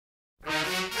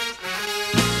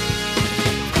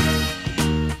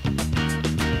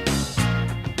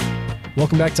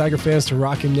Welcome back, Tiger fans, to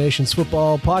Rockin' Nation's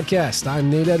football podcast.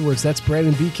 I'm Nate Edwards. That's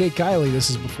Brandon BK Kiley.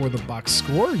 This is Before the Box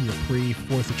Score, your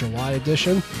pre-4th of July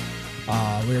edition.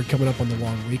 We're coming up on the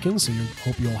long weekend, so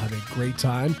hope you all have a great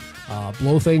time.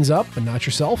 Blow things up, but not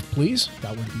yourself, please.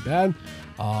 That wouldn't be bad.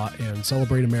 And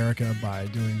celebrate America by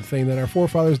doing the thing that our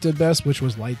forefathers did best, which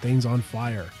was light things on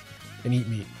fire and eat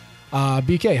meat.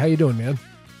 BK, how you doing, man?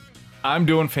 I'm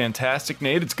doing fantastic,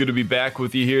 Nate. It's good to be back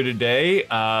with you here today,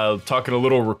 talking a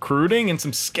little recruiting and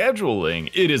some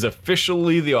scheduling. It is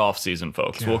officially the off-season,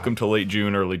 folks. God. Welcome to late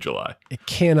June, early July. It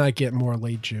cannot get more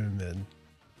late June than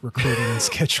recruiting and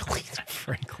scheduling,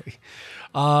 frankly.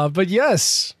 But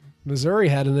yes, Missouri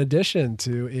had an addition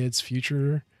to its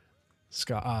future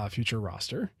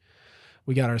roster.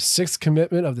 We got our 6th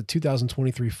commitment of the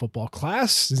 2023 football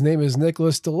class. His name is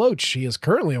Nicholas Deloach. He is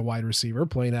currently a wide receiver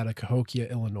playing out of Cahokia,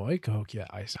 Illinois, Cahokia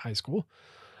High School.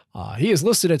 He is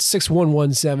listed at 6'1",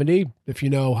 170. If you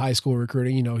know high school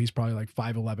recruiting, you know he's probably like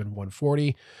 5'11",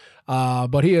 140.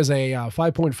 But he is a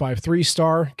 5.53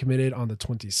 star committed on the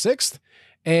 26th.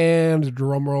 And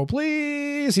drum roll,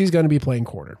 please, he's going to be playing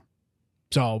corner.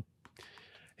 So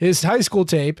his high school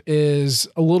tape is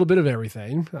a little bit of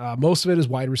everything. Most of it is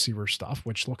wide receiver stuff,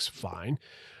 which looks fine.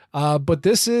 But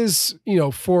this is,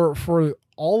 for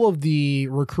all of the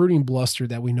recruiting bluster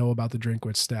that we know about the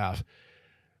Drinkwitz staff,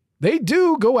 they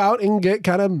do go out and get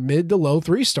kind of mid to low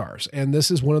 3 stars. And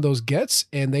this is one of those gets,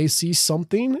 and they see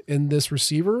something in this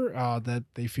receiver that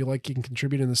they feel like he can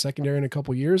contribute in the secondary in a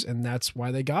couple years, and that's why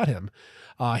they got him.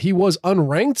 He was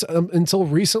unranked until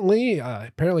recently.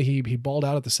 Apparently he balled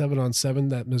out at the 7-on-7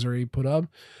 that Missouri put up,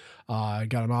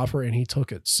 got an offer, and he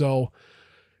took it. So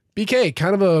BK,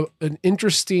 kind of an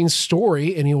interesting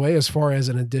story anyway, as far as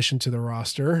an addition to the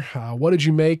roster. What did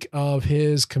you make of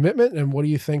his commitment, and what do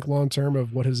you think long-term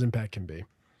of what his impact can be?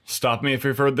 Stop me if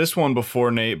you've heard this one before,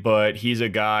 Nate, but he's a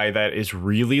guy that is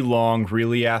really long,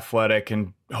 really athletic,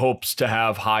 and hopes to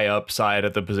have high upside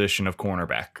at the position of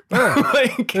cornerback.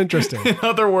 Oh, interesting. In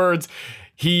other words,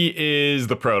 he is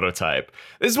the prototype.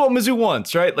 This is what Mizzou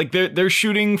wants, right? Like they're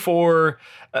shooting for,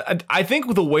 I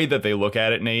think the way that they look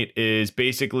at it, Nate, is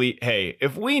basically, hey,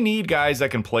 if we need guys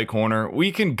that can play corner,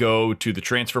 we can go to the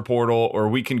transfer portal, or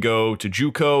we can go to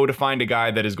JUCO to find a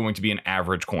guy that is going to be an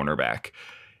average cornerback.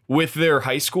 With their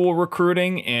high school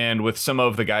recruiting and with some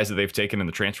of the guys that they've taken in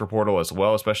the transfer portal as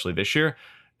well, especially this year,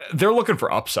 they're looking for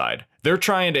upside. They're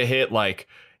trying to hit like,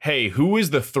 hey, who is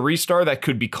the 3-star that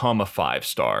could become a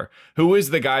 5-star? Who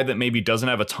is the guy that maybe doesn't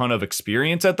have a ton of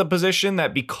experience at the position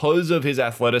that because of his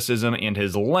athleticism and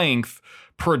his length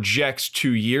projects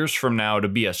 2 years from now to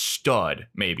be a stud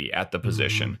maybe at the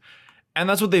position? Mm-hmm. And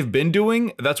that's what they've been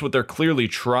doing. That's what they're clearly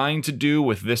trying to do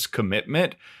with this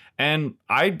commitment. And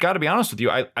I got to be honest with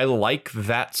you, I like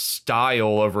that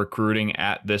style of recruiting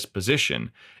at this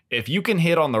position. If you can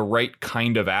hit on the right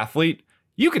kind of athlete,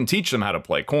 you can teach them how to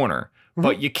play corner. Mm-hmm.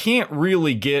 But you can't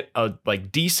really get a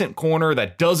decent corner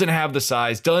that doesn't have the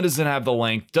size, doesn't have the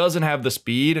length, doesn't have the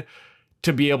speed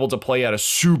to be able to play at a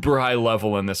super high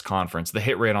level in this conference. The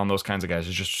hit rate on those kinds of guys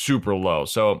is just super low.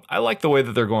 So I like the way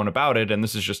that they're going about it. And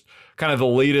this is just kind of the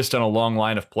latest in a long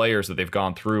line of players that they've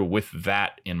gone through with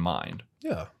that in mind.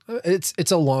 Yeah,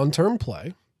 it's a long-term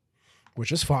play,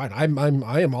 which is fine. I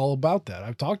am all about that.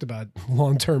 I've talked about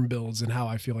long-term builds and how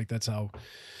I feel like that's how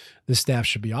the staff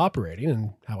should be operating,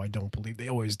 and how I don't believe they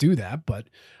always do that. But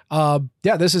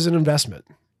yeah, this is an investment.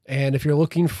 And if you're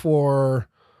looking for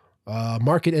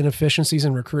market inefficiencies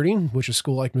in recruiting, which a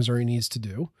school like Missouri needs to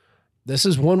do, this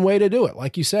is one way to do it.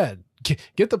 Like you said,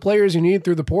 get the players you need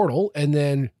through the portal, and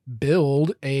then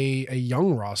build a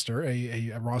young roster,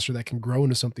 a roster that can grow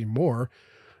into something more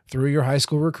through your high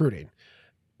school recruiting.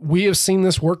 We have seen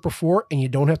this work before, and you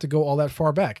don't have to go all that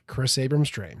far back. Chris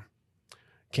Abrams-Drain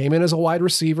came in as a wide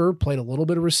receiver, played a little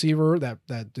bit of receiver that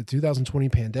the 2020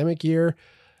 pandemic year,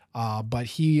 but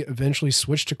he eventually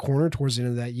switched to corner towards the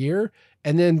end of that year,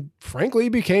 and then frankly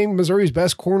became Missouri's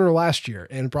best corner last year,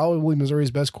 and probably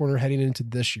Missouri's best corner heading into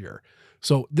this year.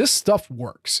 So this stuff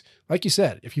works. Like you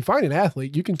said, if you find an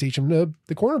athlete, you can teach them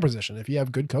the corner position if you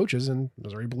have good coaches, and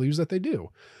Missouri believes that they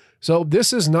do. So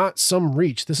this is not some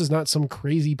reach. This is not some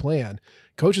crazy plan.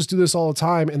 Coaches do this all the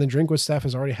time, and the Drinkwitz staff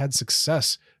has already had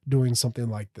success doing something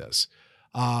like this.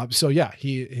 So yeah,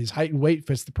 his height and weight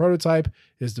fits the prototype.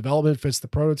 His development fits the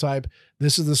prototype.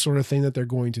 This is the sort of thing that they're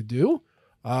going to do.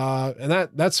 And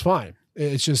that's fine.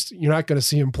 It's just, you're not going to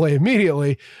see him play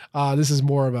immediately. This is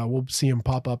more of we'll see him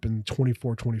pop up in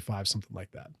 24, 25, something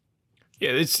like that.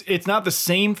 Yeah, it's not the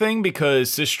same thing because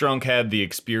Sistrunk had the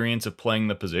experience of playing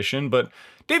the position, but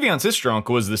Davion Sistrunk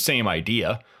was the same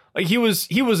idea. Like he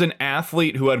was an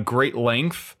athlete who had great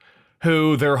length,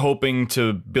 who they're hoping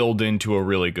to build into a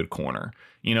really good corner.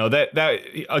 You know, that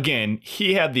again,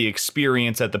 he had the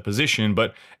experience at the position,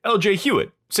 but LJ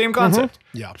Hewitt, same concept.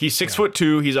 Yeah. He's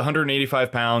 6'2", he's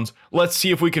 185 pounds. Let's see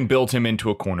if we can build him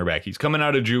into a cornerback. He's coming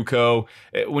out of JUCO.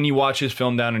 When you watch his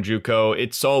film down in JUCO,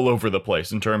 it's all over the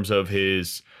place in terms of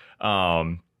his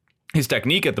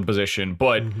technique at the position,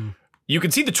 but you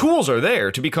can see the tools are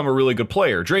there to become a really good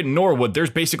player. Drayden Norwood, there's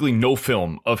basically no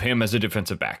film of him as a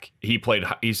defensive back.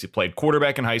 He's played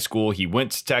quarterback in high school. He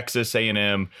went to Texas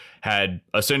A&M, had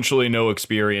essentially no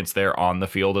experience there on the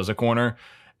field as a corner.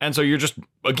 And so you're just,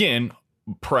 again,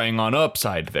 preying on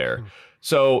upside there.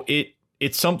 So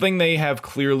it's something they have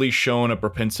clearly shown a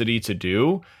propensity to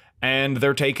do. And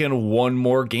they're taking one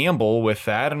more gamble with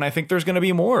that. And I think there's going to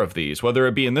be more of these, whether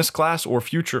it be in this class or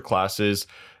future classes.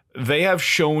 They have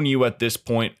shown you at this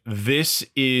point, this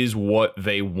is what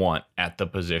they want at the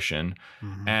position.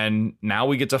 And now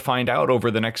we get to find out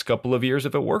over the next couple of years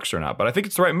if it works or not. But I think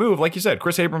it's the right move. Like you said,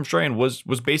 Chris Abrams-Draine was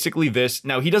basically this.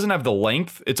 Now, he doesn't have the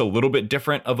length. It's a little bit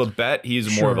different of a bet.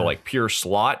 He's more of a like pure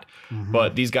slot.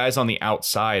 But these guys on the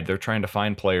outside, they're trying to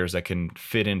find players that can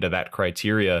fit into that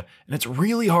criteria. And it's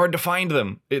really hard to find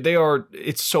them.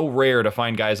 It's so rare to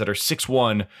find guys that are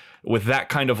 6'1", with that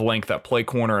kind of length that play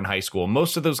corner in high school.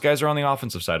 Most of those guys are on the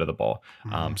offensive side of the ball.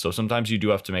 So sometimes you do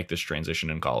have to make this transition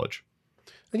in college.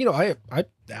 And, you know, I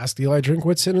asked Eli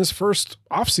Drinkwitz in his first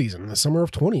offseason in the summer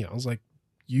of 20. I was like,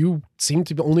 you seem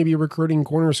to only be recruiting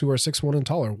corners who are 6'1" and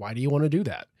taller. Why do you want to do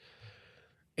that?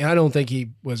 And I don't think he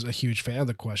was a huge fan of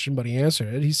the question, but he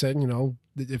answered it. He said, you know,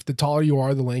 if the taller you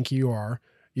are, the lankier you are,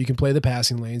 you can play the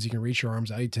passing lanes, you can reach your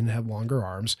arms out, you tend to have longer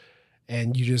arms.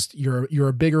 And you're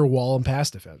a bigger wall in pass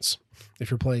defense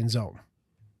if you're playing zone.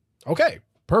 Okay,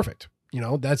 perfect. You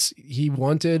know, he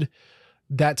wanted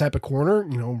that type of corner.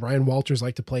 You know, Ryan Walters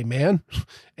liked to play man,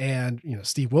 and you know,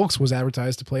 Steve Wilkes was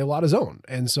advertised to play a lot of zone.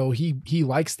 And so he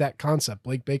likes that concept.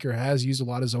 Blake Baker has used a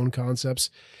lot of zone concepts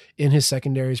in his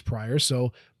secondaries prior.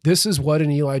 So this is what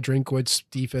an Eli Drinkwitz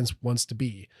defense wants to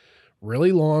be.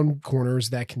 Really long corners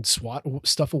that can swat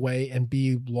stuff away and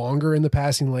be longer in the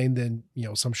passing lane than, you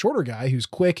know, some shorter guy who's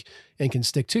quick and can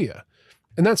stick to you.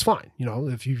 And that's fine. You know,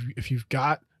 if you've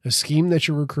got a scheme that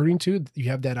you're recruiting to,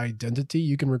 you have that identity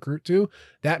you can recruit to,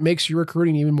 that makes your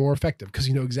recruiting even more effective because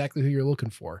you know exactly who you're looking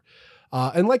for.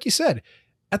 And like you said,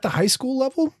 at the high school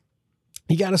level,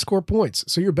 you got to score points.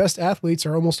 So your best athletes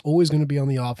are almost always going to be on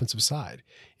the offensive side.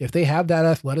 If they have that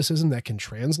athleticism that can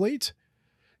translate,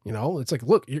 you know, it's like,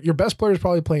 look, your best player is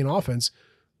probably playing offense.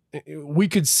 We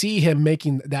could see him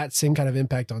making that same kind of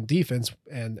impact on defense,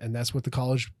 and that's what the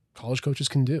college coaches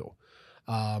can do.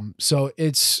 So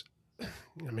it's,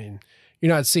 I mean,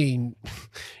 you're not seeing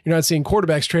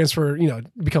quarterbacks transfer, you know,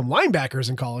 become linebackers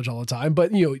in college all the time,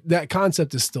 but you know that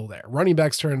concept is still there. Running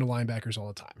backs turn into linebackers all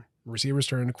the time. Receivers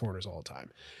turn into corners all the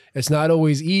time. It's not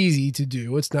always easy to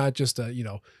do. It's not just a, you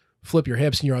know, flip your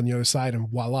hips and you're on the other side and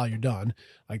voila, you're done.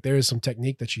 Like there is some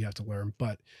technique that you have to learn,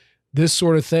 but this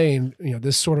sort of thing, you know,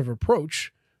 this sort of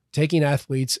approach, taking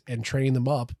athletes and training them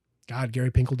up. God, Gary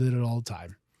Pinkel did it all the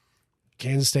time.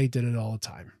 Kansas State did it all the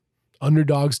time.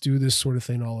 Underdogs do this sort of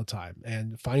thing all the time.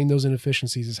 And finding those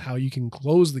inefficiencies is how you can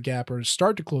close the gap or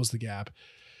start to close the gap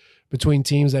between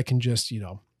teams that can just, you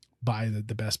know, buy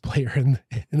the best player in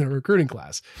the recruiting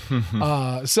class.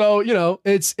 So, you know,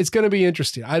 it's going to be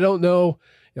interesting. I don't know.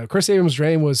 You know, Chris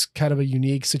Abrams-Draine was kind of a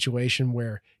unique situation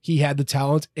where he had the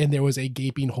talent and there was a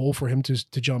gaping hole for him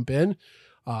to jump in.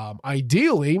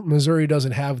 Ideally, Missouri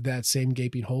doesn't have that same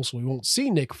gaping hole, so we won't see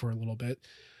Nick for a little bit.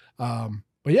 But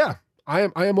yeah, I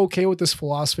am okay with this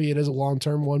philosophy. It is a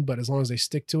long-term one, but as long as they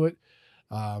stick to it,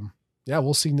 yeah,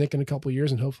 we'll see Nick in a couple of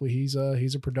years, and hopefully he's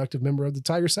a productive member of the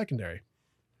Tiger secondary.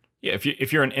 Yeah,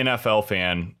 if you're an NFL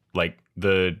fan, like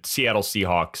the Seattle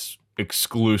Seahawks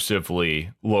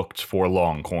exclusively looked for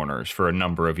long corners for a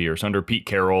number of years under Pete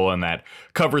Carroll and that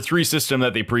cover 3 system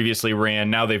that they previously ran.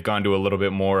 Now they've gone to a little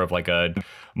bit more of like a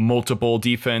multiple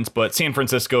defense, but San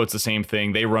Francisco, it's the same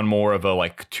thing. They run more of a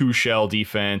like 2-shell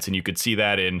defense, and you could see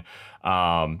that in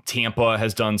Tampa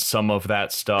has done some of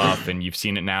that stuff, and you've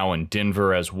seen it now in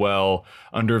Denver as well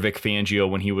under Vic Fangio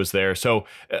when he was there. So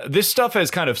this stuff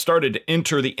has kind of started to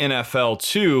enter the NFL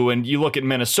too. And you look at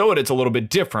Minnesota, it's a little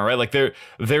bit different, right? Like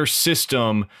their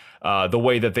system, the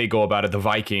way that they go about it, the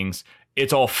Vikings,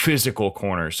 it's all physical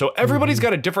corners. So everybody's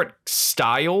got a different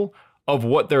style of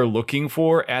what they're looking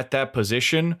for at that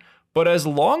position. But as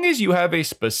long as you have a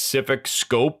specific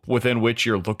scope within which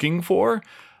you're looking for,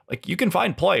 like you can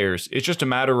find players. It's just a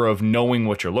matter of knowing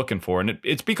what you're looking for. And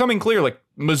it's becoming clear, like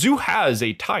Mizzou has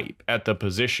a type at the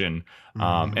position.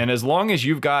 And as long as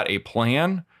you've got a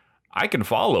plan, I can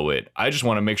follow it. I just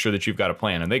want to make sure that you've got a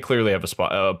plan. And they clearly have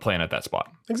a plan at that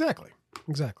spot. Exactly.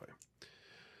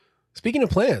 Speaking of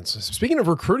plans, speaking of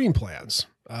recruiting plans,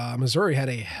 Missouri had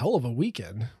a hell of a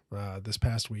weekend this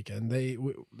past weekend.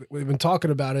 We've been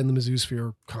talking about it in the Mizzou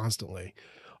sphere constantly.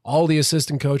 All the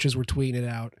assistant coaches were tweeting it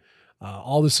out.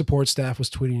 All the support staff was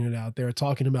tweeting it out. They were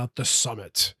talking about the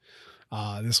summit.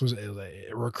 This was a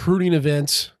recruiting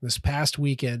event this past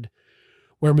weekend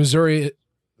where Missouri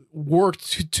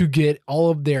worked to get all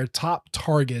of their top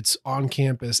targets on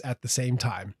campus at the same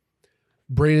time.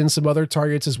 Bring in some other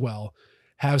targets as well.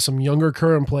 Have some younger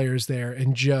current players there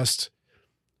and just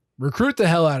recruit the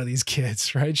hell out of these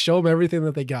kids, right? Show them everything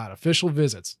that they got, official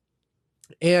visits.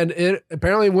 And it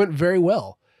apparently went very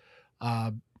well.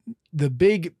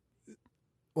 BK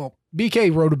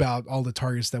wrote about all the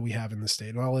targets that we have in the state,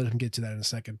 and I'll let him get to that in a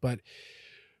second. But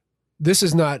this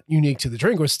is not unique to the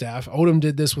Drinkwitz staff. Odom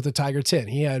did this with the Tiger 10.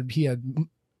 He had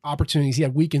opportunities. He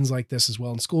had weekends like this as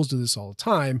well, and schools do this all the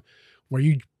time, where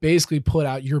you basically put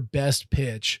out your best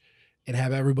pitch and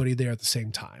have everybody there at the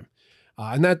same time.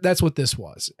 And that's what this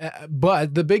was.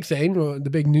 But the big thing, the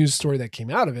big news story that came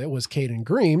out of it was Caden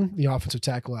Green, the offensive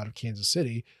tackle out of Kansas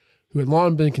City, who had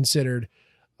long been considered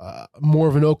more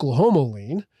of an Oklahoma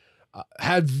lean,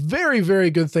 had very, very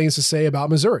good things to say about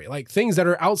Missouri, like things that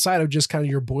are outside of just kind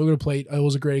of your boilerplate. It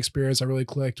was a great experience. I really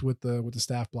clicked with the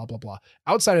staff, blah, blah, blah.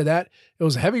 Outside of that, it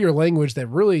was heavier language that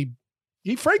really,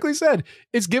 he frankly said,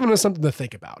 it's given us something to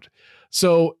think about.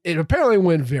 So it apparently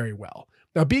went very well.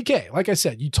 Now, BK, like I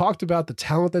said, you talked about the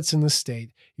talent that's in the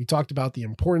state. You talked about the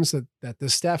importance that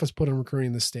this staff has put on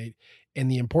recruiting the state and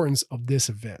the importance of this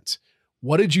event.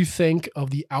 What did you think of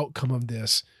the outcome of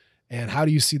this? And how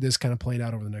do you see this kind of playing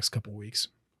out over the next couple of weeks?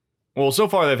 Well, so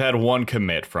far they've had one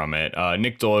commit from it.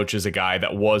 Nick Deloach is a guy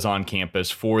that was on campus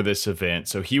for this event.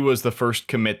 So he was the first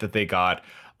commit that they got.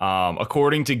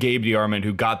 According to Gabe DeArmond,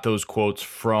 who got those quotes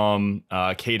from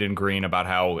Caden Green about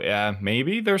how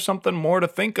maybe there's something more to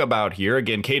think about here.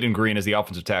 Again, Caden Green is the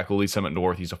offensive tackle, Lee Summit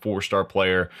North. He's a 4-star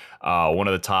player, one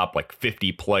of the top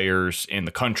 50 players in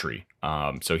the country.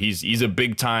 So he's a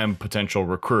big time potential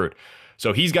recruit.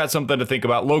 So he's got something to think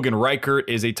about. Logan Reichert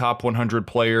is a top 100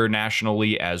 player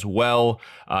nationally as well.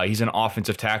 He's an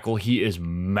offensive tackle. He is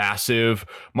massive.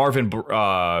 Marvin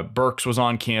Burks was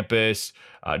on campus.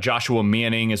 Joshua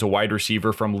Manning is a wide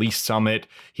receiver from Lee Summit.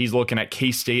 He's looking at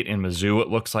K-State and Mizzou.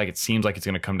 It seems like it's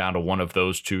going to come down to one of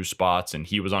those two spots, and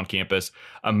he was on campus.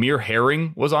 Amir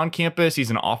Herring was on campus. He's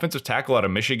an offensive tackle out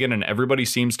of Michigan, and everybody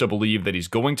seems to believe that he's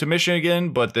going to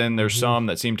Michigan, but then there's some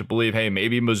that seem to believe, hey,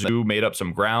 maybe Mizzou made up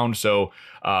some ground, so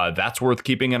that's worth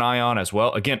keeping an eye on as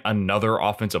well. Again, another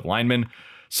offensive lineman.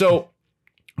 So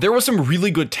there was some really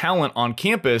good talent on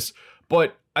campus,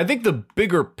 but I think the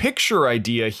bigger picture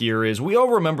idea here is we all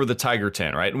remember the Tiger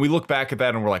 10, right? And we look back at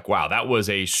that and we're like, wow, that was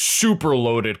a super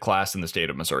loaded class in the state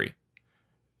of Missouri.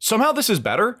 Somehow this is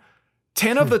better.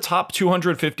 10 of the top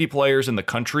 250 players in the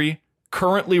country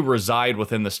currently reside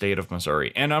within the state of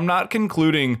Missouri. And I'm not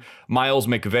concluding Miles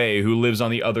McVeigh, who lives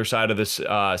on the other side of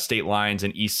the state lines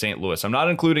in East St. Louis. I'm not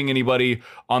including anybody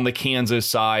on the Kansas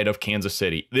side of Kansas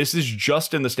City. This is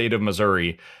just in the state of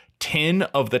Missouri. 10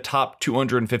 of the top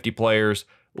 250 players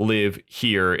live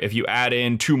here. If you add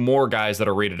in 2 more guys that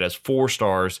are rated as 4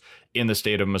 stars in the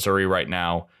state of Missouri right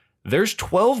now, there's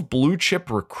 12 blue chip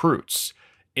recruits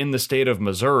in the state of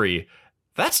Missouri.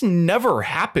 That's never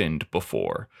happened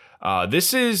before.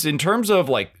 This is, in terms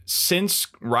of since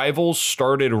Rivals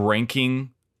started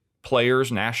ranking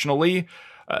players nationally,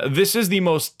 this is the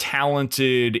most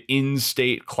talented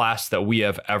in-state class that we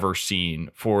have ever seen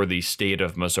for the state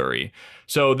of Missouri.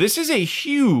 So this is a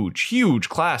huge, huge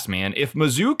class, man. If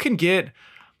Mizzou can get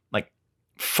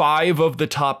 5 of the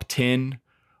top 10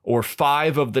 or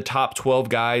 5 of the top 12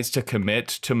 guys to commit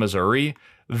to Missouri,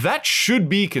 that should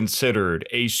be considered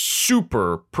a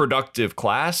super productive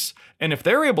class. And if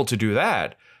they're able to do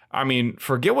that, I mean,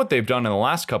 forget what they've done in the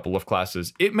last couple of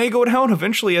classes. It may go down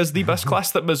eventually as the best class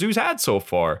that Mizzou's had so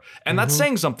far. And that's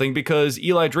saying something because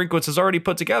Eli Drinkwitz has already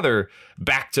put together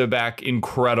back-to-back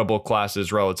incredible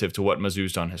classes relative to what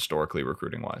Mizzou's done historically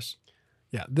recruiting-wise.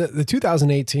 Yeah, the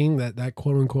 2018, that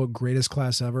quote-unquote greatest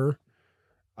class ever,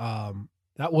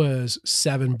 that was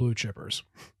 7 blue chippers.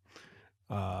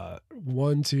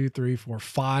 1, 2, 3, 4,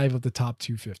 5 of the top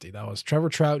 250. That was Trevor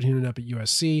Trout, who ended up at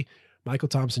USC, Michael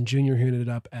Thompson Jr., who ended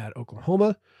up at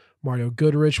Oklahoma, Mario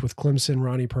Goodrich with Clemson,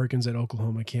 Ronnie Perkins at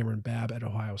Oklahoma, Cameron Babb at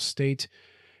Ohio State,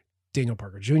 Daniel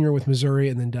Parker Jr. with Missouri,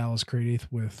 and then Dallas Cradith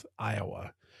with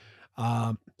Iowa.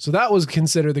 So that was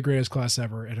considered the greatest class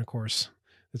ever. And of course,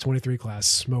 the 23 class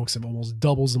smokes them, almost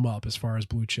doubles them up as far as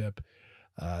blue chip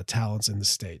talents in the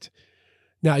state.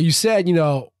 Now, you said,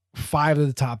 5 of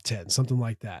the top 10, something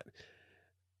like that.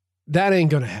 That ain't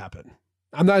going to happen.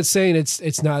 I'm not saying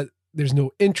it's not, there's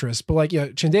no interest, but like,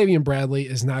 Chandavian Bradley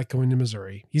is not going to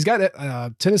Missouri. He's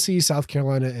got Tennessee, South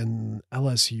Carolina, and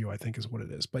LSU, I think is what it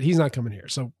is, but he's not coming here.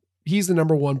 So he's the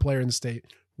number 1 player in the state.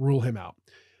 Rule him out.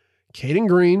 Caden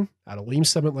Green out of Leam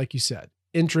Summit, like you said,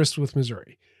 interest with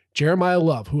Missouri. Jeremiah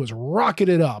Love, who has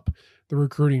rocketed up the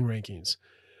recruiting rankings,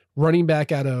 running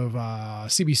back out of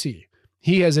CBC.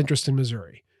 He has interest in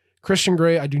Missouri. Christian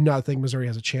Gray, I do not think Missouri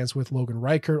has a chance with. Logan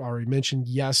Reichert, already mentioned,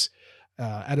 yes.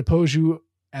 Adepoju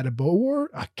Adebowar.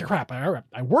 Crap,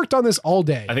 I worked on this all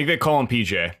day. I think they call him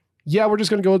PJ. Yeah, we're just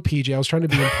going to go with PJ. I was trying to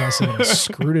be impressive and I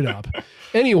screwed it up.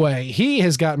 Anyway, he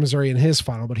has got Missouri in his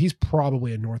final, but he's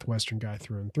probably a Northwestern guy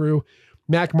through and through.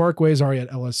 Mac Markway is already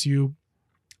at LSU.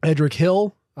 Edric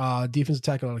Hill, defensive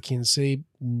tackle out of Kansas City,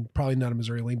 probably not a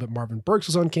Missouri lean, but Marvin Burks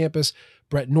was on campus.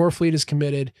 Brett Norfleet is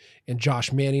committed, and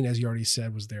Josh Manning, as you already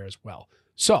said, was there as well.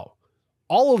 So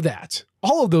all of that,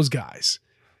 all of those guys,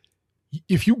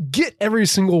 if you get every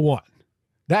single one,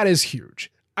 that is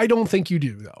huge. I don't think you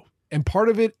do, though. And part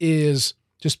of it is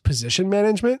just position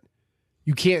management.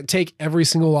 You can't take every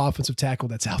single offensive tackle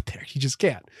that's out there. You just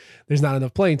can't. There's not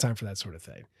enough playing time for that sort of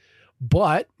thing.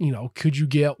 But, could you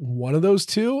get one of those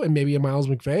two and maybe a Miles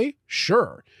McVay?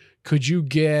 Sure. Could you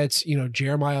get,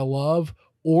 Jeremiah Love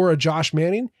or a Josh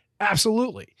Manning?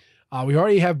 Absolutely. We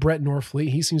already have Brett Norfleet.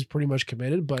 He seems pretty much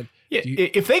committed, but yeah,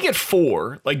 if they get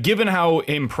 4, like given how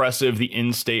impressive the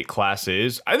in-state class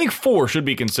is, I think 4 should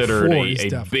be considered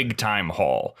a big-time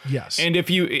haul. Yes. And if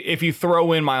you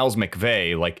throw in Miles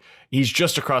McVay, like he's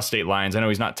just across state lines. I know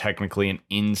he's not technically an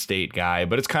in-state guy,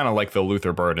 but it's kind of like the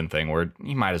Luther Burden thing where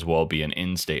he might as well be an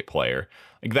in-state player.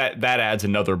 Like that adds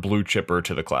another blue chipper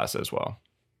to the class as well.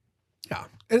 Yeah.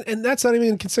 And that's not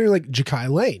even considering like Ja'Kai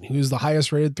Lane, who's the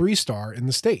highest rated 3-star in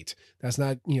the state. That's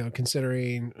not,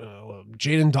 considering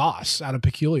Jaden Doss out of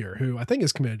Peculiar, who I think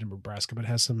is committed to Nebraska, but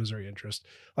has some Missouri interest.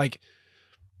 Like,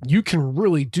 you can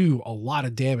really do a lot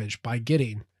of damage by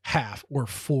getting half or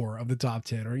 4 of the top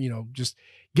 10 or, just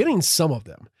getting some of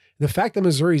them. The fact that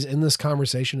Missouri's in this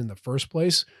conversation in the first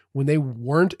place, when they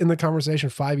weren't in the conversation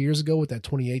 5 years ago with that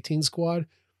 2018 squad,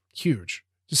 huge.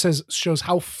 Just shows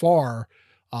how far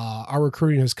our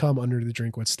recruiting has come under the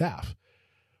Drinkwitz staff.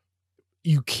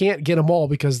 You can't get them all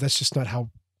because that's just not how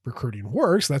recruiting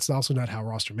works. That's also not how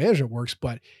roster management works.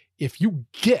 But if you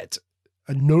get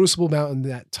a noticeable amount in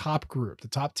that top group, the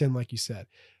top 10, like you said,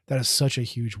 that is such a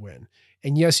huge win.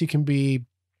 And yes, you can be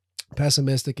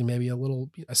pessimistic and maybe a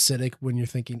little acidic when you're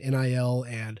thinking NIL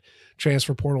and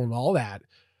transfer portal and all that.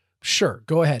 Sure,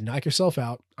 go ahead, knock yourself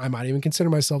out. I might even consider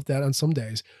myself that on some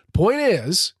days. Point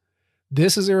is,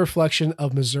 this is a reflection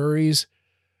of Missouri's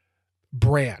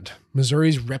brand,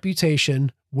 Missouri's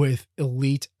reputation with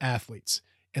elite athletes.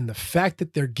 And the fact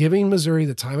that they're giving Missouri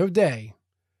the time of day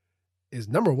is,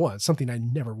 number one, something I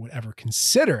never would ever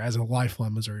consider as a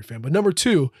lifelong Missouri fan. But number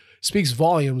two, speaks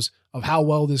volumes of how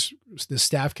well this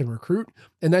staff can recruit,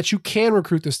 and that you can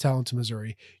recruit this talent to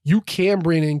Missouri. You can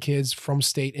bring in kids from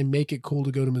state and make it cool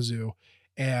to go to Mizzou.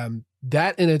 And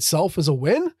that in itself is a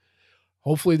win.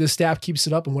 Hopefully the staff keeps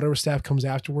it up, and whatever staff comes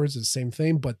afterwards is the same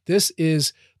thing. But these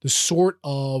are the sort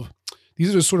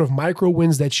of micro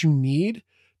wins that you need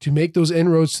to make those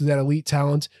inroads to that elite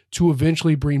talent to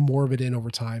eventually bring more of it in over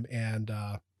time. And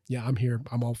I'm here.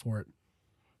 I'm all for it.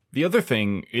 The other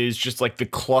thing is just like the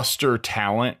cluster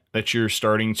talent that you're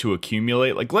starting to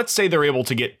accumulate. Like, let's say they're able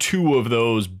to get 2 of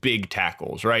those big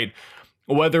tackles, right?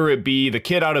 Whether it be the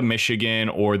kid out of Michigan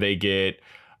or they get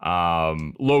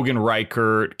Logan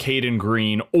Reichert, Caden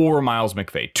Green, or Miles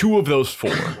McVay, 2 of those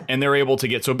 4. And they're able to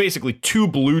get, so basically 2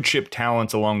 blue chip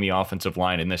talents along the offensive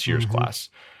line in this year's class.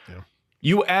 Yeah.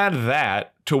 You add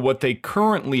that to what they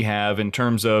currently have in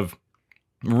terms of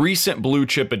recent blue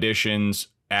chip additions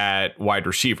at wide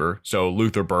receiver. So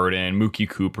Luther Burden, Mookie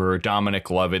Cooper, Dominic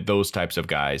Lovett, those types of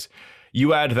guys.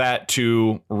 You add that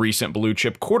to recent blue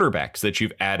chip quarterbacks that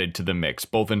you've added to the mix,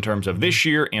 both in terms of this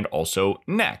year and also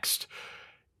next.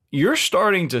 You're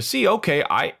starting to see, okay,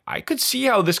 I could see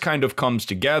how this kind of comes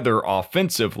together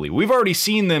offensively. We've already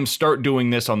seen them start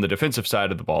doing this on the defensive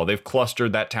side of the ball. They've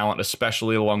clustered that talent,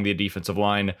 especially along the defensive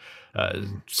line.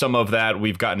 Some of that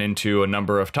we've gotten into a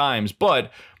number of times, but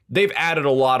they've added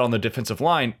a lot on the defensive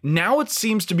line. Now it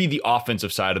seems to be the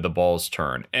offensive side of the ball's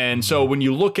turn. And so when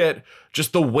you look at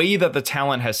just the way that the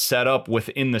talent has set up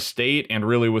within the state and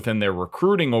really within their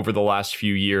recruiting over the last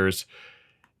few years,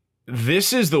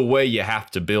 this is the way you have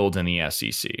to build in the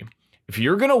SEC. If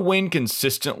you're going to win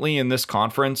consistently in this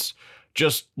conference,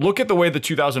 Just look at the way the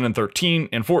 2013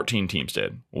 and 14 teams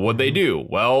did. What'd they do?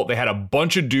 Well, they had a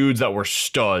bunch of dudes that were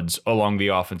studs along the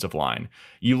offensive line.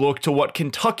 You look to what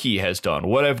Kentucky has done.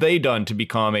 What have they done to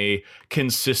become a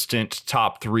consistent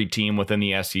top 3 team within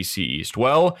the SEC East?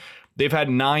 Well, they've had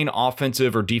 9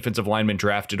 offensive or defensive linemen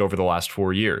drafted over the last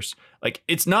 4 years. Like,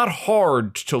 it's not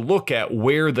hard to look at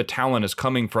where the talent is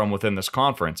coming from within this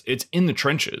conference. It's in the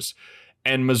trenches.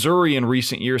 And Missouri in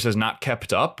recent years has not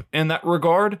kept up in that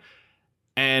regard.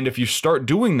 And if you start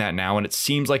doing that now, and it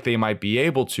seems like they might be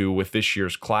able to with this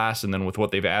year's class and then with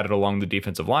what they've added along the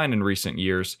defensive line in recent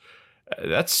years,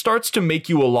 that starts to make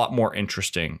you a lot more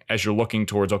interesting as you're looking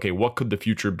towards, okay, what could the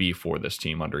future be for this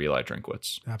team under Eli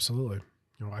Drinkwitz? Absolutely.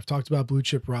 You know, I've talked about blue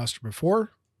chip roster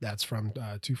before. That's from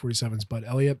 247's Bud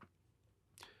Elliott.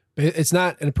 But it's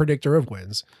not a predictor of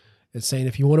wins. It's saying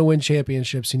if you want to win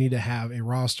championships, you need to have a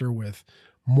roster with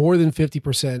more than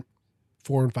 50%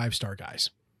 4- and 5-star guys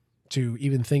to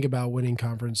even think about winning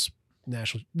conference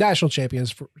national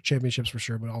championships for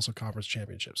sure, but also conference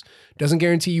championships. Doesn't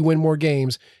guarantee you win more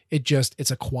games. It's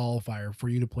a qualifier for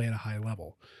you to play at a high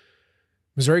level.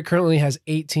 Missouri currently has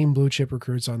 18 blue chip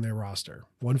recruits on their roster,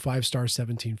 1 5-star,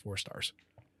 17 4-stars.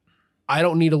 I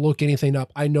don't need to look anything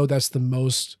up. I know that's the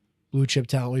most blue chip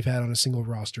talent we've had on a single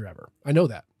roster ever. I know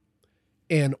that.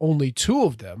 And only 2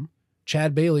 of them,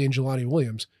 Chad Bailey and Jelani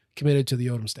Williams, committed to the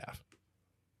Odom staff.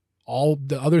 All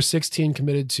the other 16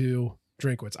 committed to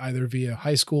Drinkwitz, either via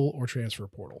high school or transfer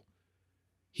portal.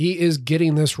 He is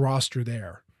getting this roster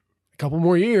there. A couple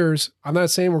more years, I'm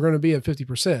not saying we're going to be at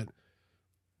 50%,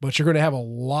 but you're going to have a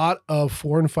lot of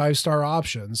 4- and 5-star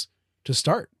options to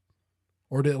start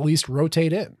or to at least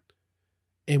rotate in.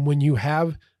 And when you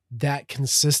have that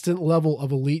consistent level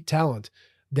of elite talent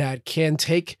that can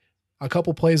take a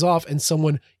couple plays off and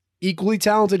someone equally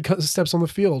talented steps on the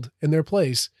field in their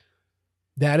place,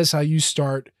 that is how you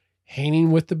start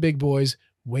hanging with the big boys,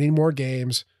 winning more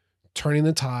games, turning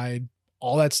the tide,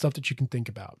 all that stuff that you can think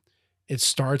about. It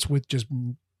starts with just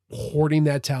hoarding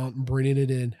that talent and bringing it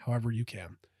in however you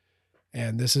can.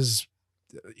 And this is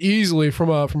easily from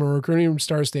a recruiting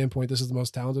star standpoint, this is the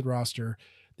most talented roster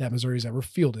that Missouri's ever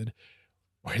fielded.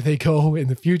 Where they go in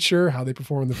the future, how they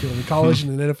perform in the field in college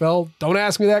and in the NFL, don't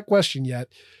ask me that question yet.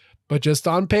 But just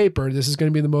on paper, this is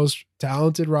going to be the most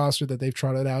talented roster that they've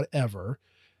trotted out ever.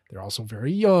 They're also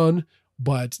very young,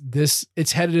 but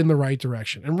it's headed in the right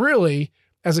direction. And really,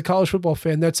 as a college football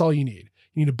fan, that's all you need.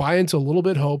 You need to buy into a little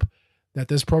bit of hope that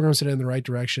this program's headed in the right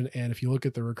direction. And if you look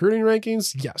at the recruiting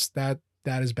rankings, yes, that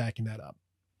is backing that up.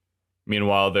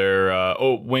 Meanwhile, their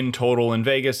win total in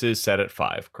Vegas is set at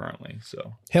 5 currently.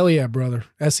 So hell yeah, brother.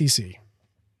 SEC.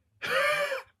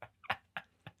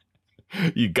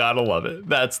 You gotta love it.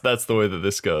 That's the way that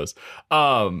this goes.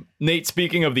 Nate,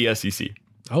 speaking of the SEC.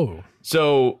 Oh.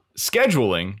 So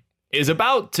scheduling is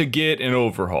about to get an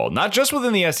overhaul, not just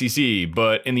within the SEC,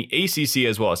 but in the ACC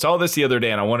as well. I saw this the other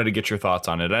day and I wanted to get your thoughts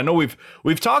on it. I know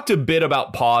we've talked a bit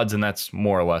about pods and that's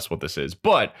more or less what this is,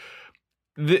 but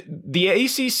the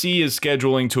ACC is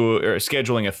scheduling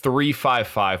a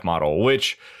 3-5-5 model,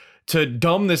 which, to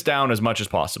dumb this down as much as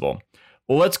possible,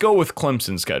 let's go with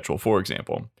Clemson's schedule, for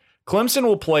example. Clemson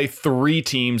will play 3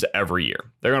 teams every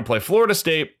year. They're going to play Florida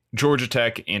State, Georgia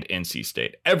Tech, and NC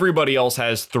State. Everybody else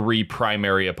has 3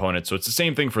 primary opponents, so it's the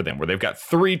same thing for them, where they've got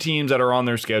 3 teams that are on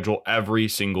their schedule every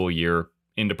single year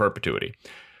into perpetuity.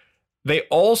 They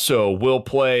also will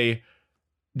play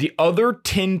the other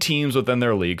 10 teams within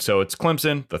their league. So it's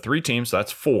Clemson, the 3 teams, so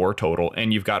that's 4 total,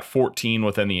 and you've got 14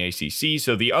 within the ACC.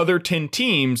 So the other 10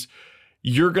 teams,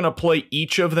 you're going to play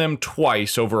each of them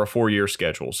twice over a 4-year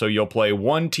schedule. So you'll play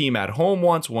 1 team at home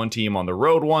once, 1 team on the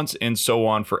road once, and so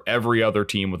on for every other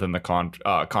team within the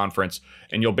conference.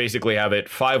 And you'll basically have it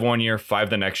 5 one year, 5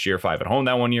 the next year, 5 at home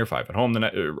that 1 year, 5 at home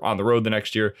on the road the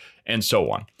next year, and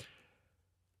so on.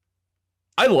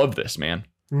 I love this, man.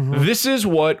 Mm-hmm. This is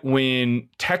what, when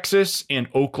Texas and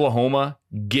Oklahoma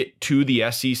get to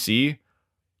the SEC,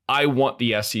 I want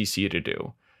the SEC to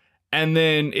do. And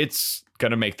then it's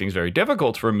going to make things very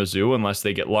difficult for Mizzou unless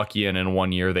they get lucky and in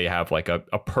 1 year they have like a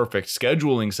perfect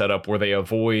scheduling setup where they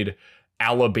avoid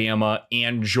Alabama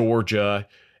and Georgia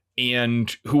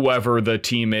and whoever the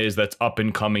team is that's up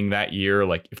and coming that year.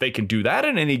 Like, if they can do that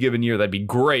in any given year, that'd be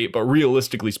great. But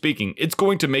realistically speaking, it's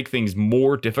going to make things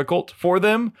more difficult for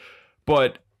them.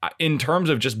 But in terms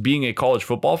of just being a college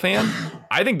football fan,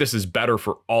 I think this is better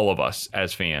for all of us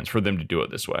as fans for them to do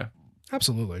it this way.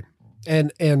 Absolutely.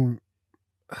 And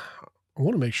I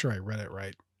want to make sure I read it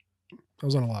right. I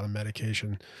was on a lot of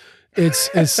medication. It's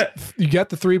you got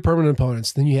the 3 permanent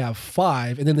opponents, then you have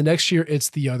 5, and then the next year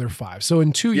it's the other 5. So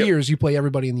in 2 years you play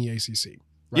everybody in the ACC,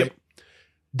 right? Yep.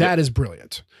 That is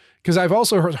brilliant. Because I've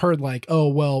also heard like, oh,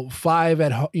 well,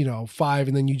 5 5,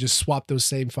 and then you just swap those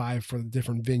same 5 for a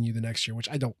different venue the next year, which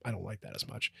I don't like that as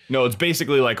much. No, it's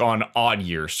basically like on odd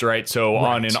years, right? So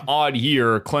on an odd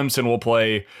year, Clemson will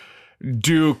play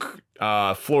Duke,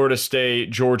 Florida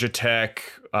State, Georgia Tech,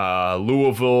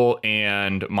 Louisville,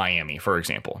 and Miami, for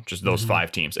example, just those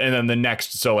 5 teams. And then the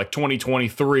next, so like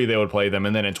 2023, they would play them.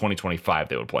 And then in 2025,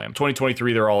 they would play them.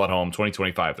 2023, they're all at home.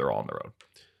 2025, they're all on the road.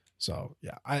 So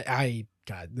yeah,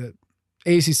 God, the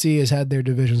ACC has had their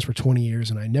divisions for 20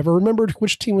 years and I never remembered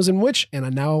which team was in which.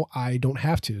 And now I don't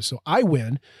have to, so I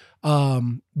win.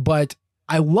 But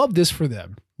I love this for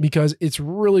them because it's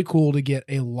really cool to get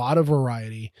a lot of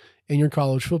variety in your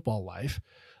college football life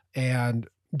and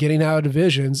getting out of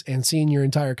divisions and seeing your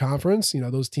entire conference,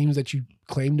 those teams that you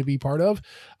claim to be part of.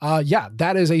 Yeah,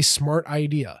 that is a smart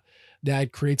idea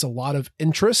that creates a lot of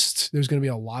interest. There's going to be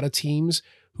a lot of teams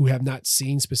who have not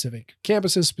seen specific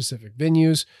campuses, specific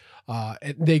venues.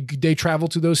 And they travel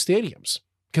to those stadiums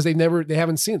because they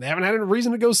haven't seen it. They haven't had a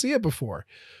reason to go see it before.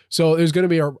 So there's going to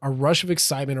be a rush of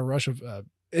excitement, a rush of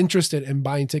interest in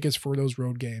buying tickets for those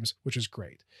road games, which is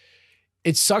great.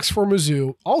 It sucks for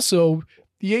Mizzou. Also,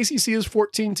 the ACC is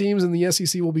 14 teams and the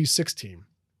SEC will be 16.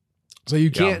 So you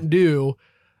can't do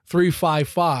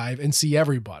 3-5-5 and see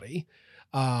everybody.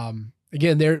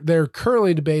 Again, they're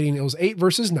currently debating, it was 8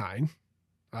 versus 9,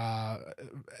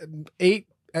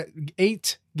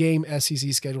 8 game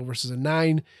SEC schedule versus a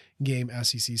 9 game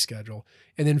SEC schedule,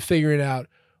 and then figuring out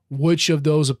which of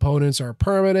those opponents are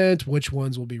permanent, which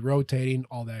ones will be rotating,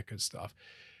 all that good stuff.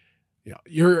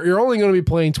 You're only going to be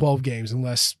playing 12 games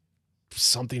unless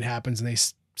something happens and they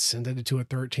send it to a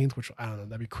 13th, which I don't know,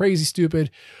 that'd be crazy stupid,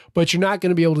 but you're not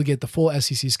going to be able to get the full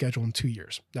SEC schedule in 2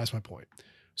 years. That's my point.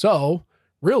 So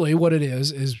really what it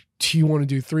is do you want to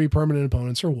do 3 permanent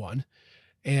opponents or 1?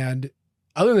 And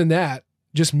other than that,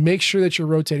 just make sure that you're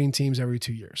rotating teams every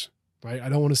 2 years, right? I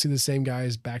don't want to see the same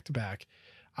guys back to back.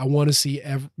 I want to see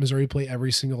Missouri play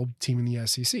every single team in the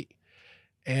SEC.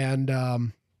 And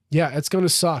yeah, it's going to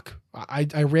suck.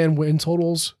 I ran win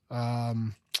totals.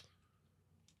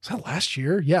 Was that last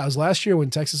year? Yeah, it was last year when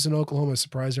Texas and Oklahoma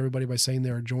surprised everybody by saying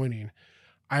they were joining.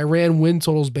 I ran win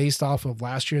totals based off of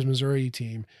last year's Missouri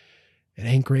team. It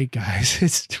ain't great, guys.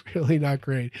 It's really not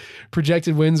great.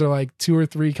 Projected wins are like 2 or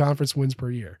 3 conference wins per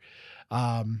year.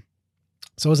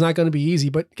 So it's not going to be easy,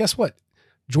 but guess what?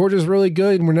 Georgia's really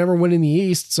good and we're never winning the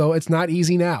East. So it's not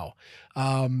easy now.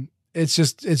 It's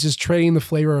just trading the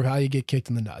flavor of how you get kicked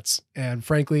in the nuts. And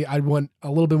frankly, I'd want a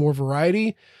little bit more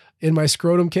variety in my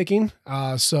scrotum kicking.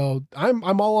 So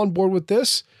I'm all on board with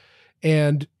this.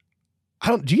 And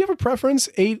do you have a preference?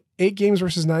 8 games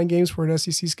versus 9 games for an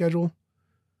SEC schedule?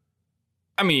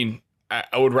 I mean,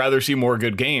 I would rather see more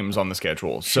good games on the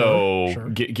schedule. Sure.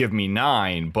 Give me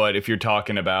 9. But if you're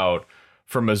talking about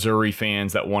for Missouri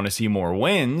fans that want to see more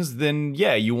wins, then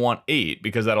yeah, you want 8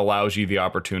 because that allows you the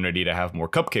opportunity to have more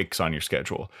cupcakes on your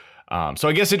schedule. So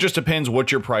I guess it just depends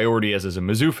what your priority is as a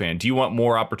Mizzou fan. Do you want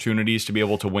more opportunities to be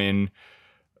able to win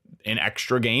an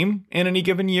extra game in any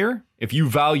given year? If you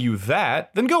value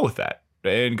that, then go with that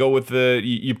and go with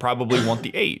you probably want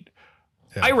the 8.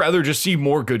 Yeah. I'd rather just see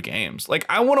more good games. Like,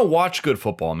 I want to watch good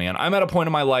football, man. I'm at a point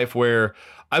in my life where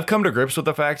I've come to grips with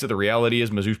the fact that the reality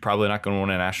is Mizzou's probably not going to win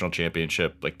a national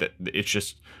championship. Like, that, it's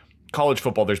just college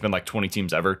football. There's been like 20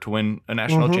 teams ever to win a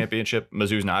national championship.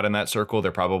 Mizzou's not in that circle.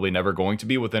 They're probably never going to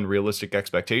be within realistic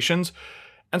expectations.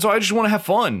 And so I just want to have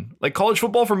fun. Like, college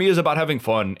football for me is about having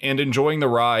fun and enjoying the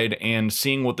ride and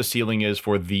seeing what the ceiling is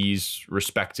for these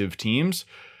respective teams.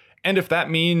 And if that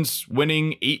means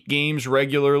winning 8 games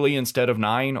regularly instead of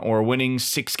 9, or winning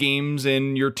 6 games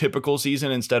in your typical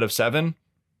season instead of 7,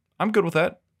 I'm good with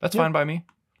that. That's fine by me.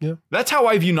 Yeah. That's how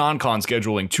I view non-con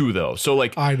scheduling too, though. So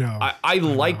like, I know. I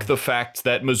like the fact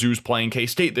that Mizzou's playing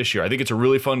K-State this year. I think it's a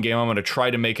really fun game. I'm going to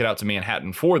try to make it out to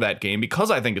Manhattan for that game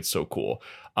because I think it's so cool.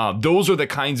 Those are the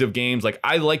kinds of games, like,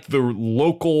 I like the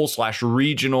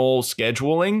local/regional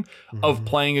scheduling of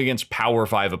playing against Power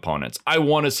 5 opponents. I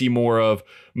want to see more of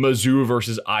Mizzou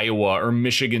versus Iowa or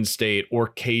Michigan State or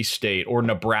K-State or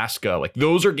Nebraska. Like,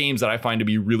 those are games that I find to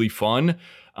be really fun.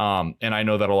 And I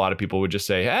know that a lot of people would just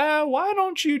say, why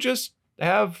don't you just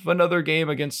have another game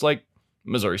against like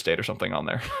Missouri State or something on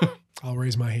there? I'll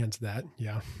raise my hand to that.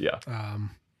 Yeah. Yeah.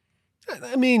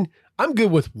 I mean, I'm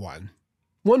good with one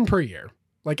per year.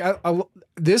 Like,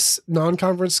 this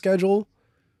non-conference schedule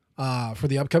for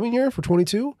the upcoming year for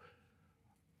 22,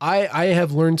 I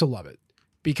have learned to love it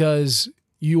because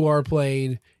you are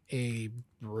playing a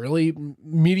really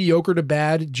mediocre to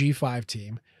bad G5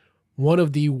 team, one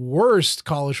of the worst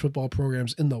college football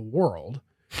programs in the world,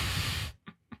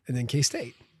 and then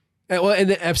K-State. And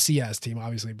the FCS team,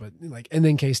 obviously, but like, and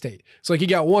then K-State. So like you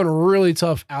got one really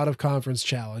tough out of conference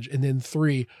challenge, and then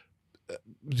 3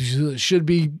 should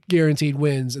be guaranteed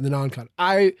wins in the non-con.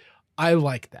 I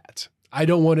like that. I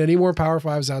don't want any more Power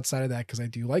Fives outside of that because I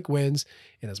do like wins.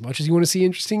 And as much as you want to see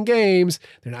interesting games,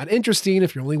 they're not interesting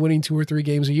if you're only winning 2 or 3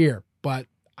 games a year. But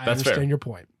I understand your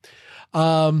point.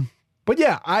 But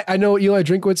yeah, I know Eli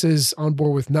Drinkwitz is on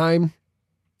board with 9.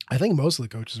 I think most of the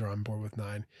coaches are on board with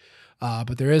 9.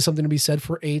 But there is something to be said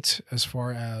for 8 as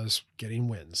far as getting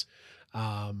wins.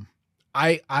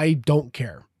 I don't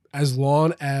care. As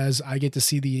long as I get to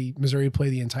see the Missouri play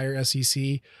the entire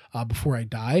SEC before I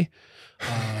die,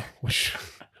 which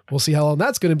we'll see how long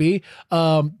that's going to be.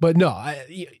 But no,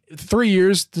 3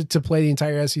 years to play the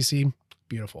entire SEC,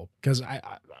 beautiful. Because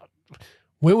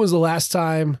when was the last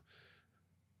time?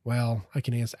 Well, I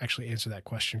can actually answer that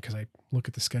question because I look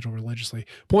at the schedule religiously.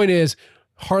 Point is,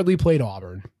 hardly played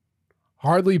Auburn,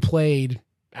 hardly played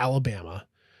Alabama.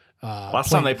 Last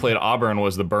time they played Auburn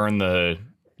was the burn the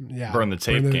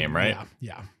tape game, right?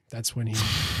 Yeah. That's when he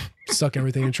stuck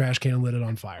everything in a trash can and lit it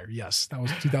on fire. Yes, that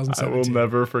was 2017. I will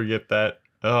never forget that.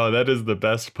 Oh, that is the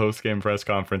best post-game press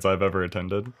conference I've ever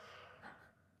attended.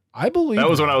 I believe that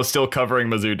was when I was still covering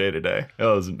Mizzou day to day. It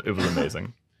was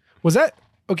amazing. Was that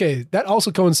okay? That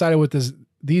also coincided with this.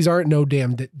 These aren't no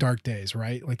damn dark days,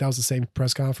 right? Like that was the same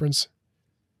press conference.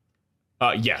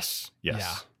 Yes.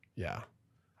 Yeah.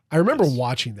 I remember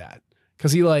watching that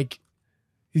because he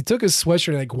took his sweatshirt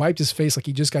and like wiped his face like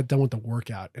he just got done with the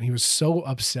workout, and he was so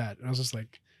upset. And I was just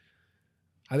like,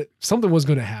 something was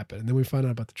going to happen, and then we found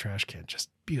out about the trash can. Just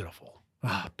beautiful.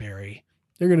 Barry,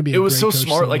 you're going to be. It was so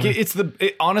smart. Somewhere.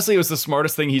 Like honestly, it was the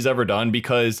smartest thing he's ever done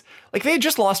because like they had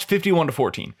just lost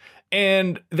 51-14,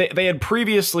 and they had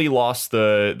previously lost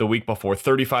the week before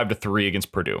 35-3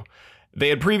 against Purdue. They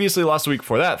had previously lost the week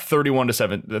before that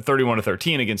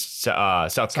 31-13 against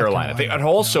South Carolina. They had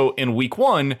also in week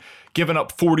 1 given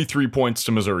up 43 points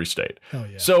to Missouri State. Hell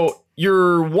yeah. So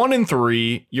you're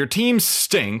 1-3. Your team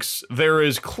stinks. There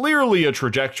is clearly a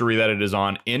trajectory that it is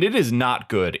on, and it is not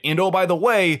good. And oh, by the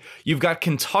way, you've got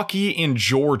Kentucky and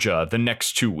Georgia the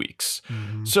next 2 weeks.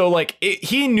 Mm-hmm. So like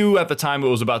he knew at the time it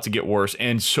was about to get worse,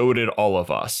 and so did all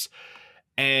of us.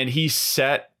 And he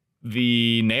set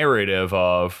the narrative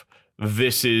of,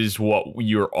 this is what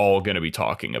you're all going to be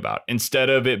talking about. Instead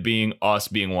of it being us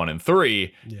being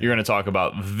 1-3, you're going to talk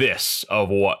about this of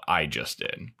what I just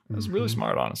did. It was really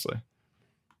smart, honestly.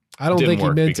 I don't think he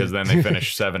meant because then they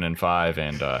finished 7-5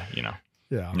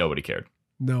 and, nobody cared.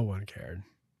 No one cared,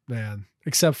 man,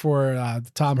 except for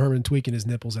Tom Herman tweaking his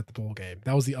nipples at the bowl game.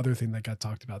 That was the other thing that got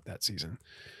talked about that season.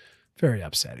 Very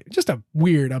upsetting. Just a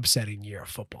weird, upsetting year of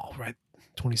football, right?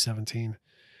 2017.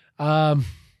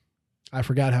 I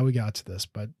forgot how we got to this,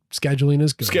 but scheduling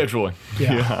is good. Scheduling.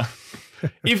 Yeah.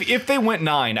 If they went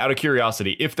 9, out of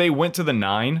curiosity, if they went to the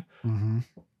 9,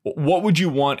 what would you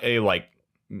want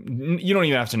you don't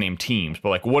even have to name teams, but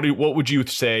like what would you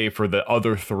say for the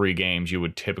other 3 games you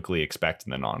would typically expect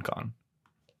in the non-con?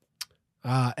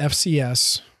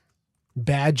 FCS,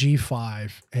 bad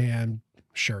G5, and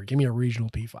sure, give me a regional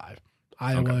P5.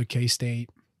 Iowa, K-State,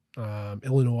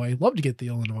 Illinois. Love to get the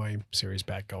Illinois series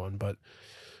back going, but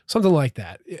something like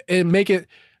that. And make it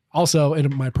also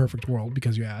in my perfect world,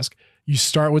 because you ask, you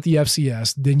start with the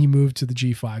FCS, then you move to the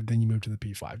G5, then you move to the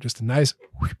P5. Just a nice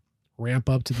ramp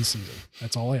up to the season.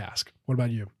 That's all I ask. What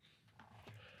about you?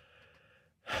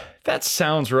 That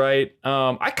sounds right.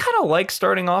 I kind of like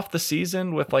starting off the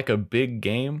season with like a big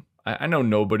game. I know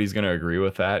nobody's going to agree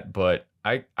with that, but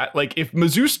I like if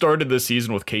Mizzou started the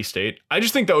season with K-State, I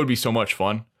just think that would be so much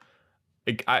fun.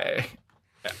 Like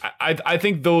I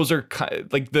think those are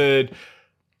like the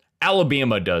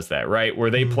Alabama does that, right?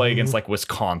 Where they play against like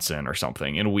Wisconsin or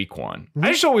something in week 1.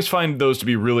 I just always find those to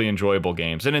be really enjoyable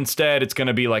games. And instead it's going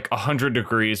to be like 100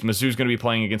 degrees. Mizzou's going to be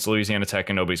playing against Louisiana Tech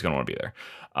and nobody's going to want to be there.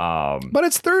 But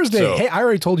it's Thursday. So, hey, I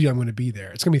already told you I'm going to be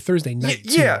there. It's going to be Thursday night.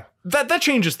 Yeah. That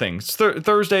changes things.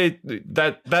 Thursday,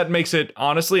 that makes it,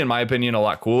 honestly, in my opinion, a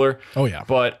lot cooler. Oh, yeah.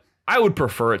 But I would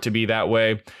prefer it to be that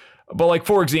way. But like,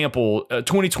 for example,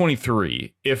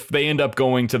 2023, if they end up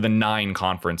going to the 9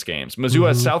 conference games, Mizzou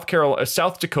has South Carolina,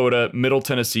 South Dakota, Middle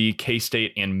Tennessee,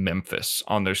 K-State, and Memphis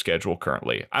on their schedule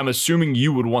currently. I'm assuming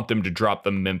you would want them to drop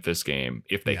the Memphis game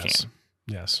if they can.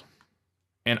 Yes.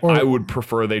 And I would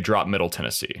prefer they drop Middle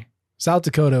Tennessee. South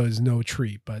Dakota is no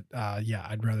treat, but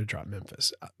I'd rather drop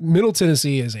Memphis. Middle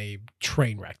Tennessee is a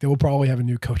train wreck. They will probably have a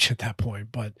new coach at that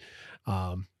point, but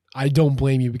I don't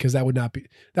blame you because that would not be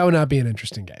an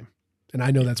interesting game. And I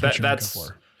know that's what you're looking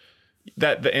for.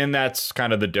 And that's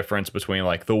kind of the difference between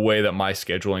like the way that my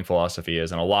scheduling philosophy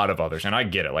is and a lot of others. And I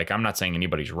get it. Like, I'm not saying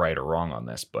anybody's right or wrong on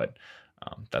this, but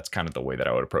that's kind of the way that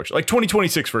I would approach it. Like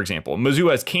 2026, for example,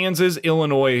 Mizzou has Kansas,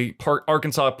 Illinois,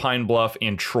 Arkansas, Pine Bluff,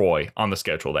 and Troy on the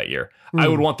schedule that year. I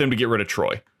would want them to get rid of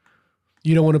Troy.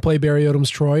 You don't want to play Barry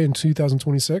Odom's Troy in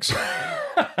 2026?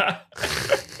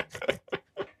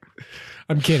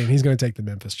 I'm kidding. He's going to take the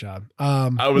Memphis job.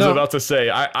 I was about to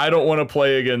say, I don't want to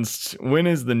play against. When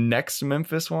is the next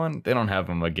Memphis one? They don't have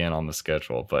them again on the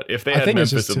schedule. But if they had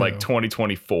Memphis in like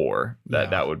 2024,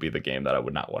 that would be the game that I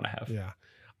would not want to have. Yeah.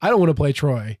 I don't want to play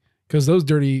Troy because those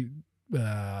dirty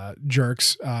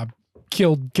jerks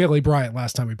killed Kelly Bryant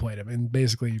last time we played him. And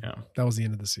basically, that was the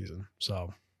end of the season.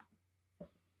 So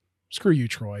screw you,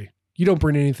 Troy. You don't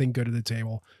bring anything good to the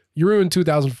table. You ruined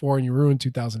 2004 and you ruined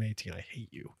 2018. I hate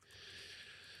you.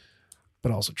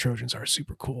 But also Trojans are a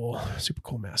super cool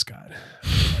mascot.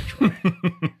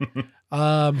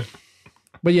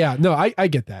 But yeah, no, I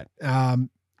get that.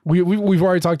 We've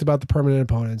already talked about the permanent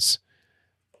opponents.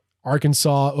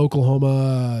 Arkansas,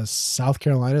 Oklahoma, South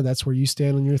Carolina. That's where you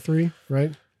stand on your three,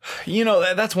 right? You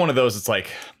know, that's one of those. It's like,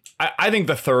 I think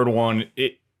the third one,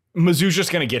 Mizzou's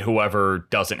just going to get whoever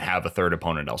doesn't have a third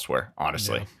opponent elsewhere,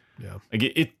 honestly. Yeah. Like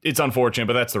it's unfortunate,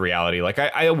 but that's the reality. Like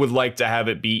I would like to have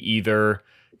it be either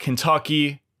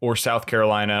Kentucky or South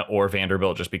Carolina or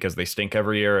Vanderbilt just because they stink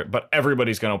every year. But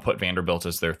everybody's going to put Vanderbilt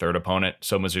as their third opponent.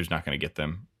 So Mizzou's not going to get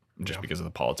them just because of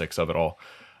the politics of it all.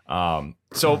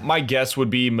 So my guess would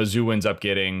be Mizzou ends up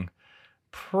getting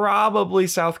probably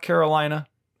South Carolina.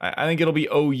 I think it'll be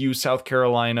OU, South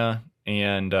Carolina,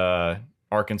 and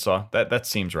Arkansas. That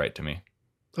seems right to me.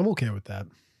 I'm okay with that.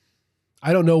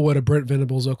 I don't know what a Brent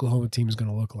Venables Oklahoma team is going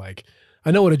to look like.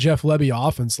 I know what a Jeff Lebby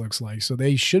offense looks like, so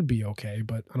they should be okay,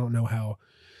 but I don't know how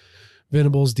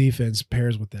Venables defense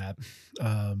pairs with that.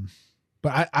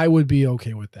 But I would be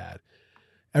okay with that.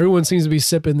 Everyone seems to be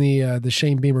sipping the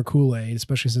Shane Beamer Kool-Aid,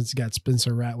 especially since you got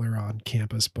Spencer Rattler on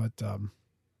campus, but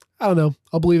I don't know.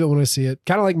 I'll believe it when I see it.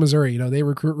 Kind of like Missouri, they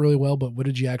recruit really well, but what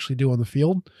did you actually do on the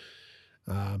field?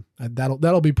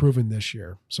 That'll be proven this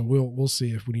year. So we'll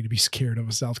see if we need to be scared of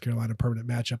a South Carolina permanent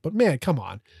matchup. But man, come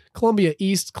on. Columbia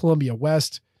East, Columbia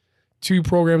West, two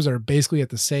programs that are basically at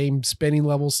the same spending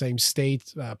level, same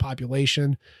state,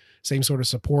 population, same sort of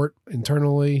support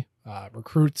internally,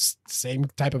 recruits, same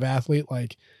type of athlete.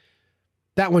 Like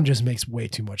that one just makes way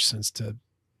too much sense to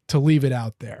leave it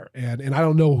out there. And I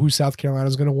don't know who South Carolina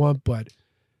is going to want, but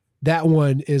that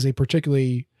one is a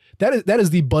particularly that is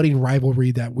the budding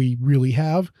rivalry that we really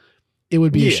have. It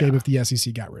would be a shame if the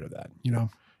SEC got rid of that,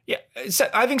 Yeah,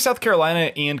 I think South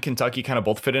Carolina and Kentucky kind of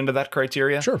both fit into that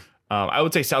criteria. Sure. I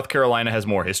would say South Carolina has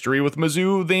more history with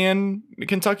Mizzou than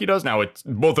Kentucky does. Now,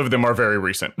 both of them are very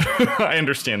recent. I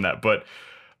understand that, but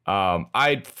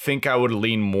I think I would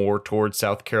lean more towards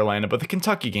South Carolina. But the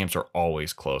Kentucky games are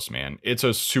always close, man. It's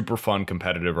a super fun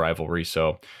competitive rivalry.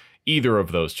 So either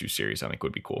of those two series, I think,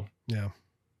 would be cool. Yeah.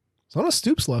 As long as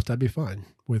Stoops left, I'd be fine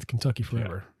with Kentucky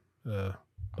forever. Yeah.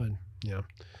 But yeah.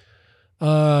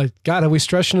 God, have we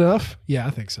stretched enough? Yeah, I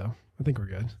think so. I think we're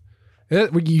good.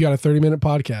 You got a 30-minute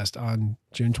podcast on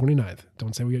June 29th.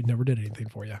 Don't say we never did anything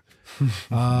for you.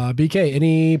 BK,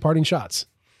 any parting shots?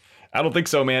 I don't think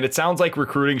so, man. It sounds like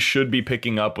recruiting should be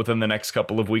picking up within the next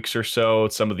couple of weeks or so.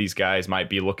 Some of these guys might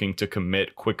be looking to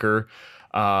commit quicker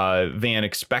than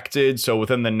expected. So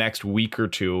within the next week or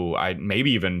two,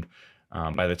 maybe even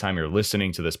by the time you're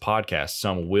listening to this podcast,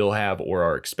 some will have or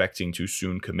are expecting to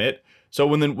soon commit. So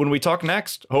when we talk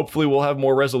next, hopefully we'll have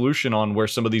more resolution on where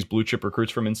some of these blue chip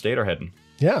recruits from in-state are heading.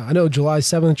 Yeah, I know July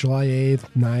 7th, July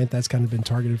 8th, 9th, that's kind of been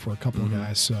targeted for a couple of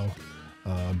guys. So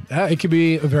it could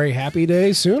be a very happy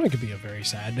day soon. It could be a very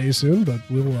sad day soon, but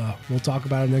we'll talk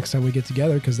about it next time we get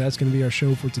together because that's going to be our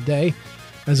show for today.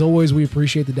 As always, we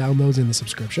appreciate the downloads and the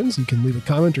subscriptions. You can leave a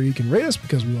comment or you can rate us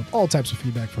because we love all types of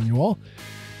feedback from you all.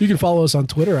 You can follow us on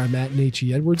Twitter. I'm at Nate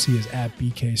E. Edwards. He is at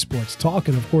BK Sports Talk.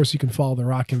 And of course, you can follow the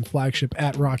Rockin' flagship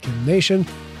at Rockin' Nation.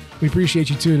 We appreciate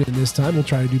you tuning in this time. We'll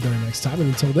try to do better next time. And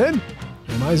until then,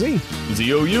 MIZ.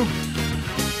 ZOU.